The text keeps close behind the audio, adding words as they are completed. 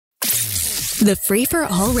The Free for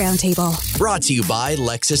All Roundtable. Brought to you by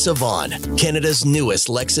Lexus Avon, Canada's newest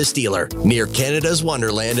Lexus dealer, near Canada's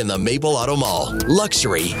Wonderland in the Maple Auto Mall.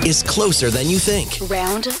 Luxury is closer than you think.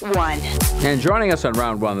 Round one. And joining us on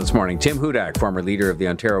round one this morning, Tim Hudak, former leader of the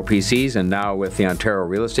Ontario PCs and now with the Ontario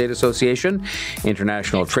Real Estate Association,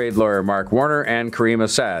 international trade lawyer Mark Warner, and Caryma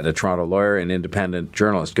Sa'd, a Toronto lawyer and independent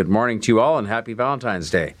journalist. Good morning to you all and happy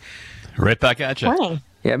Valentine's Day. Right back at you. Morning.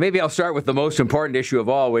 Yeah, maybe I'll start with the most important issue of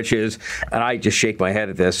all, which is, and I just shake my head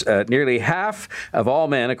at this, nearly half of all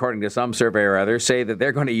men, according to some survey or other, say that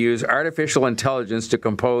they're going to use artificial intelligence to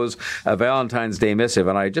compose a Valentine's Day missive.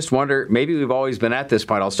 And I just wonder, maybe we've always been at this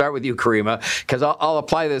point. I'll start with you, Caryma, because I'll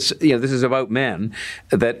apply this, this is about men,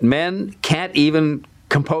 that men can't even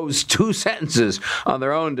compose two sentences on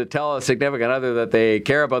their own to tell a significant other that they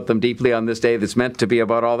care about them deeply on this day that's meant to be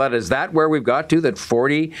about all that. Is that where we've got to, that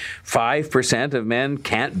 45% of men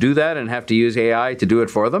can't do that and have to use AI to do it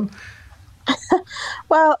for them?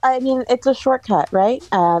 Well, I mean, it's a shortcut, right?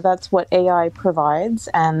 That's what AI provides.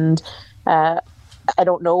 And I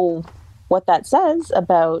don't know what that says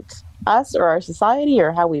about us or our society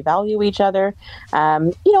or how we value each other.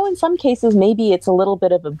 In some cases, maybe it's a little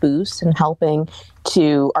bit of a boost in helping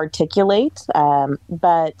to articulate,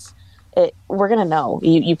 but we're going to know.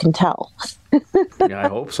 You can tell. Yeah, I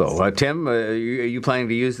hope so. Tim, are you planning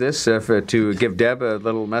to use this to give Deb a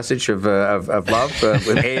little message of love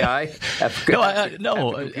with AI?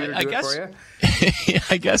 I guess.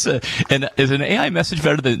 I guess is an AI message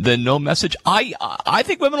better than no message? I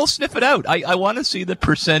think women will sniff it out. I want to see the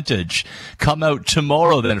percentage come out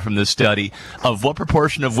tomorrow then from this study of what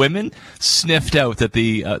proportion of women sniffed out that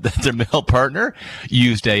that their male partner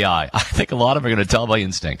used AI. I think a lot of them are going to tell by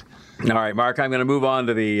instinct. All right, Mark, I'm going to move on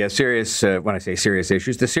to the serious, when I say serious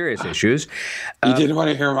issues, the serious issues. You didn't want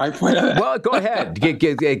to hear my point of that? Well, go ahead.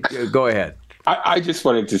 Go ahead. I just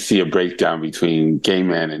wanted to see a breakdown between gay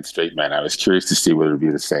men and straight men. I was curious to see whether it would be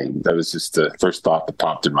the same. That was just the first thought that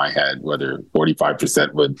popped in my head, whether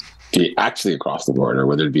 45% would be actually across the board or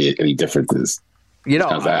whether there'd be any differences.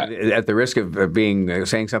 At the risk of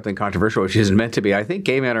saying something controversial, which isn't meant to be, I think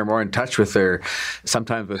gay men are more in touch with their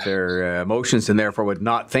emotions and therefore would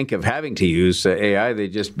not think of having to use AI.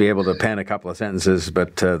 They'd just be able to pen a couple of sentences,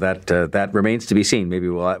 but that remains to be seen. Maybe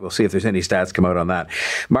we'll see if there's any stats come out on that.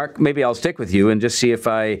 Mark, maybe I'll stick with you and just see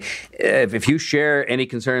if you share any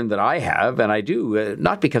concern that I have, and I do,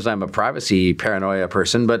 not because I'm a privacy paranoia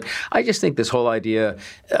person, but I just think this whole idea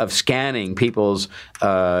of scanning people's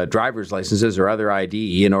driver's licenses or other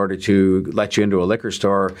ID in order to let you into a liquor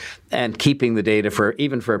store and keeping the data for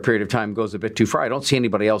a period of time goes a bit too far. I don't see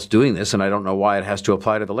anybody else doing this, and I don't know why it has to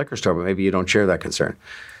apply to the liquor store, but maybe you don't share that concern.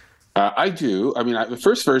 I do. I mean, the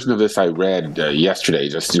first version of this I read yesterday,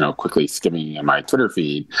 just quickly skimming my Twitter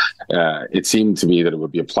feed. It seemed to me that it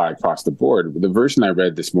would be applied across the board. The version I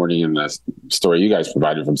read this morning in the story you guys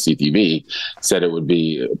provided from CTV said it would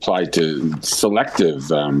be applied to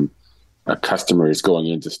selective customers going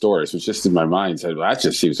into stores, which just in my mind said, well, that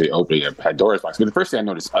just seems to be opening a Pandora's box. But the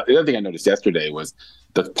other thing I noticed yesterday was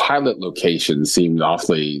the pilot location seemed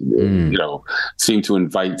awfully, seemed to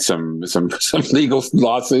invite some legal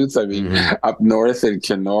lawsuits. I mean, up north in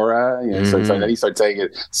Kenora, so it's like then you start saying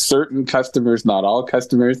it, certain customers, not all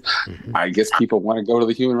customers. I guess people want to go to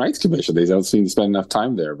the Human Rights Commission. They don't seem to spend enough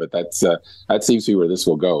time there, but that seems to be where this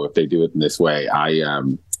will go if they do it in this way.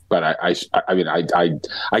 But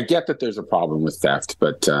I get that there's a problem with theft,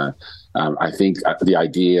 but I think the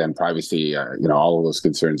idea and privacy, all of those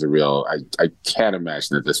concerns are real. I can't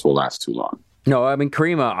imagine that this will last too long. No, I mean,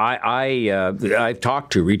 Caryma, I've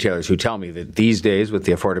talked to retailers who tell me that these days with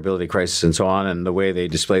the affordability crisis and so on and the way they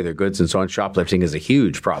display their goods and so on, shoplifting is a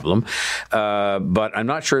huge problem. But I'm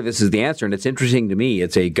not sure this is the answer. And it's interesting to me.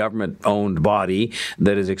 It's a government-owned body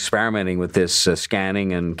that is experimenting with this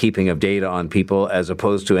scanning and keeping of data on people as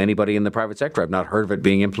opposed to anybody in the private sector. I've not heard of it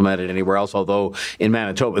being implemented anywhere else, although in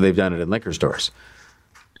Manitoba they've done it in liquor stores.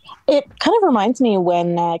 It kind of reminds me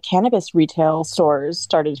when cannabis retail stores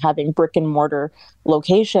started having brick and mortar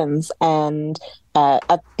locations. And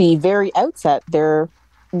at the very outset, there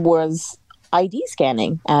was ID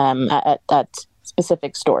scanning at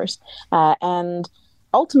specific stores. And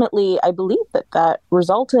ultimately, I believe that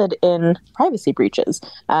resulted in privacy breaches.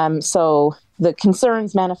 So the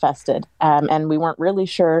concerns manifested, and we weren't really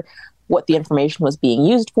sure what the information was being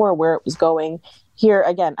used for, where it was going. Here,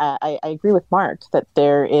 again, I agree with Mark that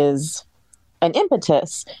there is an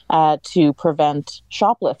impetus to prevent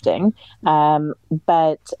shoplifting,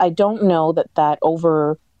 but I don't know that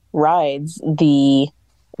overrides the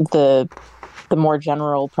more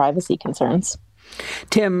general privacy concerns.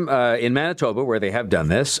 Tim, in Manitoba, where they have done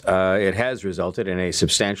this, it has resulted in a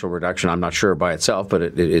substantial reduction. I'm not sure by itself, but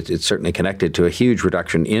it's certainly connected to a huge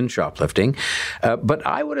reduction in shoplifting. But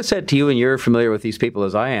I would have said to you, and you're familiar with these people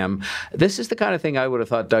as I am, this is the kind of thing I would have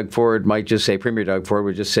thought Doug Ford might just say, Premier Doug Ford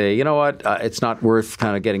would just say, you know what, it's not worth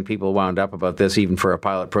kind of getting people wound up about this, even for a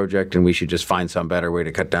pilot project, and we should just find some better way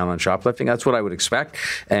to cut down on shoplifting. That's what I would expect,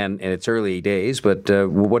 and it's early days, but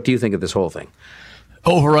what do you think of this whole thing?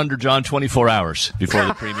 Over under, John, 24 hours before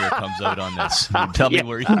the Premier comes out on this. Tell me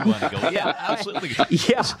where you want to go. Yeah, absolutely.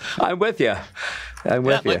 Yeah, I'm with you.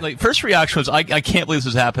 First reaction was, I can't believe this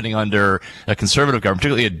is happening under a Conservative government,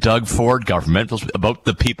 particularly a Doug Ford government, about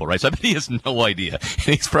the people, right? So I bet he has no idea.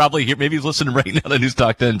 And he's probably here, maybe he's listening right now to News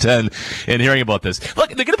Talk 1010 and hearing about this. Look,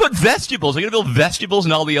 they're going to put vestibules. They're going to build vestibules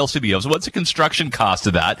in all the LCBOs. What's the construction cost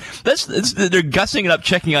of that? They're gussing it up,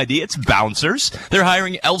 checking ID. It's bouncers. They're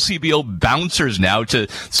hiring LCBO bouncers now to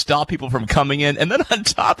stop people from coming in. And then on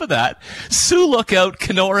top of that, Sioux Lookout,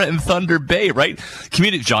 Kenora, and Thunder Bay, right?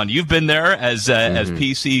 Community, John, you've been there as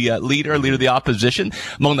PC leader of the opposition,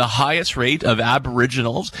 among the highest rate of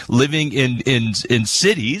Aboriginals living in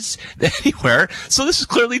cities anywhere. So this is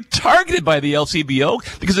clearly targeted by the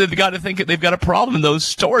LCBO because they've got to think they've got a problem in those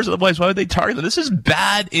stores. Otherwise, why would they target them? This is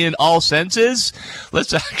bad in all senses.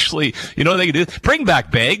 Let's actually, you know what they can do? Bring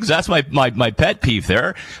back bags. That's my pet peeve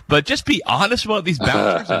there. But just be honest about these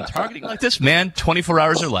bouncers and targeting like this, man. 24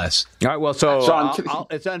 hours or less. All right. Well, so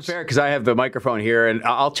it's unfair because I have the microphone here, and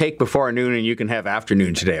I'll take before noon, and you can have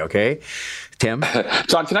afternoon today. Okay, Tim.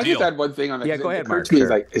 John, can I just add one thing on that? Yeah, go ahead, Mark.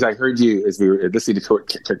 Sure. As I heard you, as we were listening to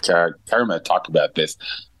Caryma talk about this,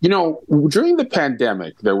 you know, during the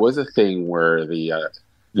pandemic, there was a thing where the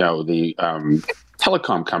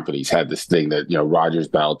telecom companies had this thing that, you know, Rogers,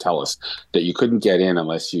 Bell, TELUS, that you couldn't get in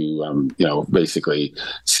unless you, basically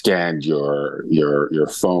scanned your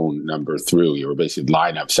phone number through. You were basically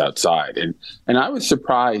lineups outside, and I was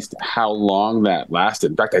surprised how long that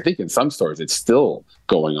lasted. In fact, I think in some stores it's still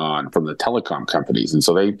going on from the telecom companies, and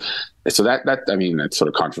so that I mean, that's sort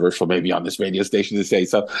of controversial maybe on this radio station to say.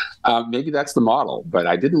 So maybe that's the model, but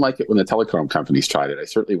I didn't like it when the telecom companies tried it. I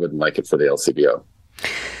certainly wouldn't like it for the LCBO.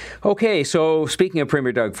 Okay, so speaking of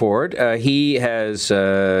Premier Doug Ford, he has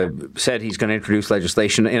said he's going to introduce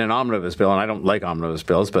legislation in an omnibus bill, and I don't like omnibus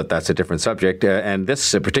bills, but that's a different subject. And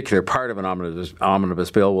this particular part of an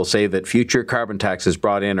omnibus bill will say that future carbon taxes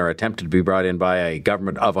brought in or attempted to be brought in by a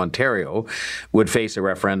government of Ontario would face a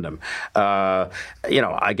referendum.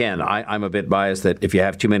 Again, I'm a bit biased that if you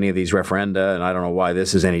have too many of these referenda, and I don't know why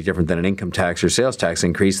this is any different than an income tax or sales tax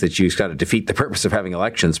increase, that you've got to defeat the purpose of having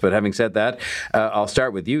elections. But having said that, I'll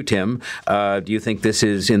start with you, Tim. Do you think this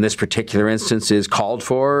is, in this particular instance, is called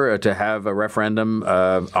for to have a referendum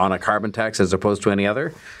on a carbon tax as opposed to any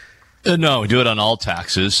other? No, we do it on all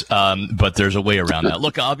taxes, but there's a way around that.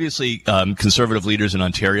 Look, obviously, Conservative leaders in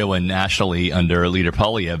Ontario and nationally under Leader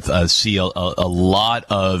Poilievre see a lot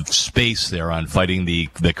of space there on fighting the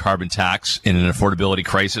carbon tax in an affordability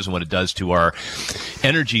crisis and what it does to our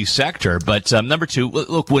energy sector. But number two,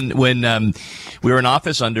 look, when we were in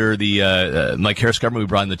office under the Mike Harris government, we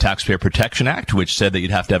brought in the Taxpayer Protection Act, which said that you'd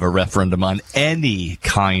have to have a referendum on any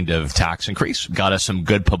kind of tax increase. Got us some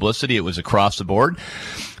good publicity. It was across the board.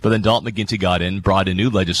 But then Dalton McGuinty got in, brought in new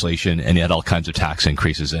legislation, and he had all kinds of tax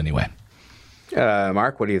increases anyway.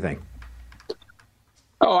 Mark, what do you think?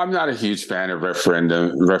 Oh, I'm not a huge fan of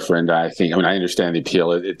referenda. I understand the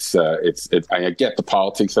appeal. It's I get the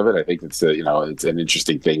politics of it. I think it's an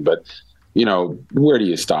interesting thing, but where do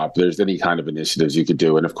you stop? There's any kind of initiatives you could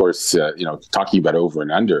do, and of course, talking about over and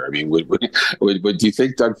under. I mean, would do you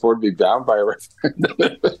think Doug Ford would be bound by a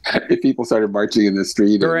referendum if people started marching in the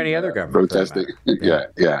street or any other government protesting?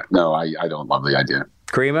 Yeah. No, I don't love the idea.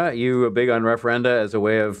 Caryma, you big on referenda as a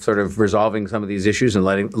way of sort of resolving some of these issues and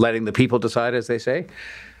letting the people decide, as they say?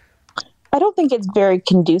 I don't think it's very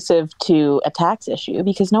conducive to a tax issue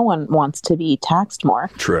because no one wants to be taxed more.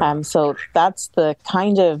 True. So that's the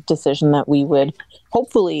kind of decision that we would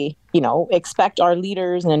hopefully, expect our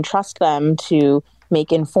leaders and entrust them to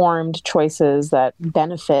make informed choices that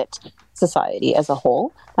benefit society as a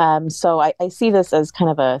whole. So I see this as kind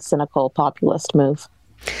of a cynical populist move.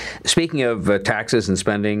 Speaking of taxes and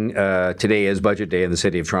spending, today is budget day in the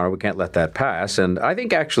City of Toronto. We can't let that pass. And I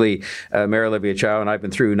think actually Mayor Olivia Chow and I've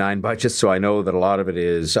been through 9 budgets, so I know that a lot of it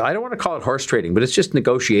is, I don't want to call it horse trading, but it's just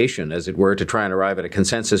negotiation, as it were, to try and arrive at a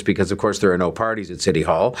consensus because, of course, there are no parties at City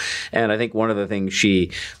Hall. And I think one of the things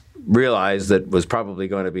she realized that was probably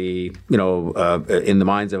going to be, in the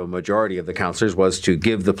minds of a majority of the councillors, was to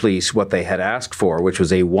give the police what they had asked for, which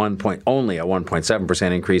was only a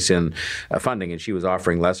 1.7% increase in funding, and she was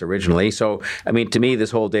offering less originally. So, I mean, to me,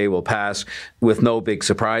 this whole day will pass with no big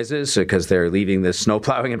surprises because they're leaving this snow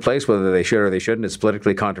plowing in place, whether they should or they shouldn't. It's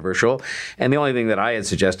politically controversial. And the only thing that I had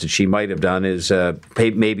suggested she might have done is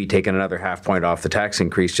maybe taken another half point off the tax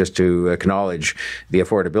increase just to acknowledge the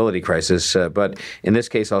affordability crisis. But in this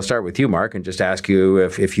case, I'll start with you, Mark, and just ask you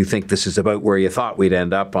if you think this is about where you thought we'd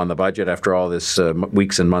end up on the budget after all this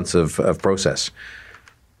weeks and months of process.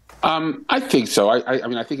 I think so. I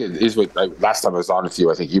mean, I think it is what last time I was on with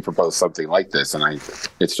you, I think you proposed something like this, and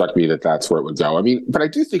it struck me that that's where it would go. I mean, but I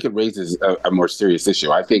do think it raises a more serious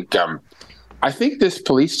issue. I think this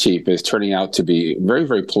police chief is turning out to be very,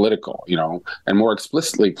 very political, and more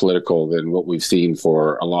explicitly political than what we've seen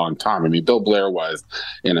for a long time. I mean, Bill Blair was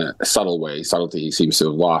in a subtle way. Subtlety he seems to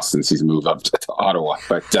have lost since he's moved up to Ottawa.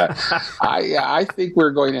 But I think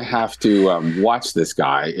we're going to have to watch this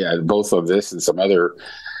guy, both of this and some other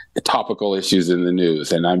topical issues in the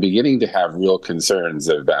news. And I'm beginning to have real concerns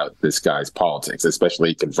about this guy's politics,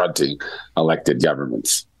 especially confronting elected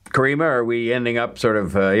governments. Caryma, are we ending up sort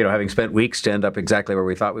of, having spent weeks to end up exactly where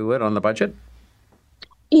we thought we would on the budget?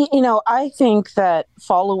 I think that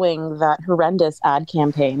following that horrendous ad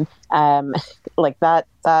campaign, like that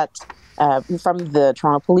from the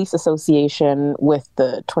Toronto Police Association with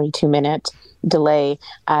the 22-minute delay,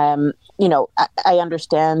 I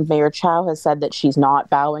understand Mayor Chow has said that she's not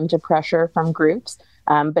bowing to pressure from groups.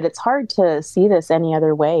 But it's hard to see this any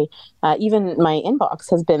other way. Even my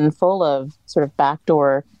inbox has been full of sort of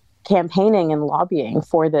backdoor campaigning and lobbying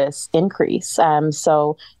for this increase.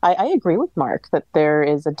 So I agree with Mark that there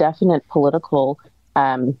is a definite political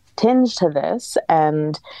tinge to this.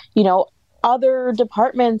 And, other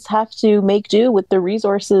departments have to make do with the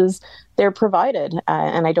resources they're provided.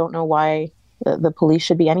 And I don't know why the police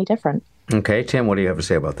should be any different. Okay, Tim, what do you have to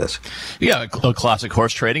say about this? Yeah, classic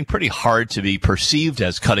horse trading. Pretty hard to be perceived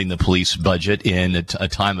as cutting the police budget in a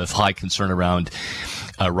time of high concern around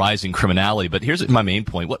rising criminality. But here's my main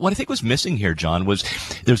point. What I think was missing here, John, was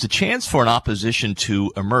there was a chance for an opposition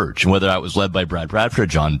to emerge, whether that was led by Brad Bradford,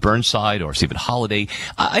 John Burnside, or Stephen Holiday.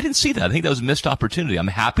 I didn't see that. I think that was a missed opportunity. I'm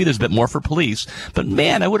happy there's a bit more for police, but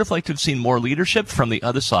man, I would have liked to have seen more leadership from the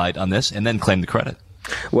other side on this and then claim the credit.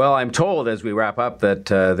 Well, I'm told as we wrap up that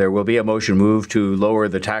there will be a motion moved to lower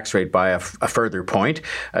the tax rate by a further point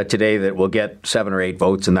today that will get 7 or 8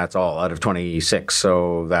 votes, and that's all out of 26.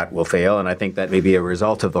 So that will fail. And I think that may be a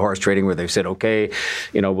result of the horse trading where they've said, okay,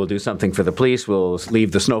 we'll do something for the police. We'll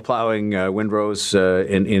leave the snow plowing windrows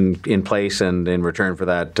in place. And in return for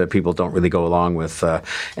that, people don't really go along with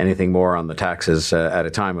anything more on the taxes at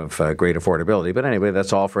a time of great affordability. But anyway,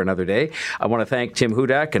 that's all for another day. I want to thank Tim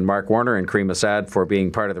Hudak and Mark Warner and Caryma Sa'd for being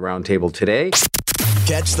part of the Roundtable today.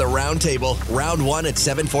 Catch the Roundtable, Round 1 at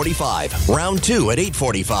 7:45, Round 2 at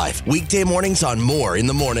 8:45. Weekday mornings on More in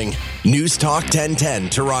the Morning. News Talk 1010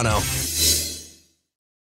 Toronto.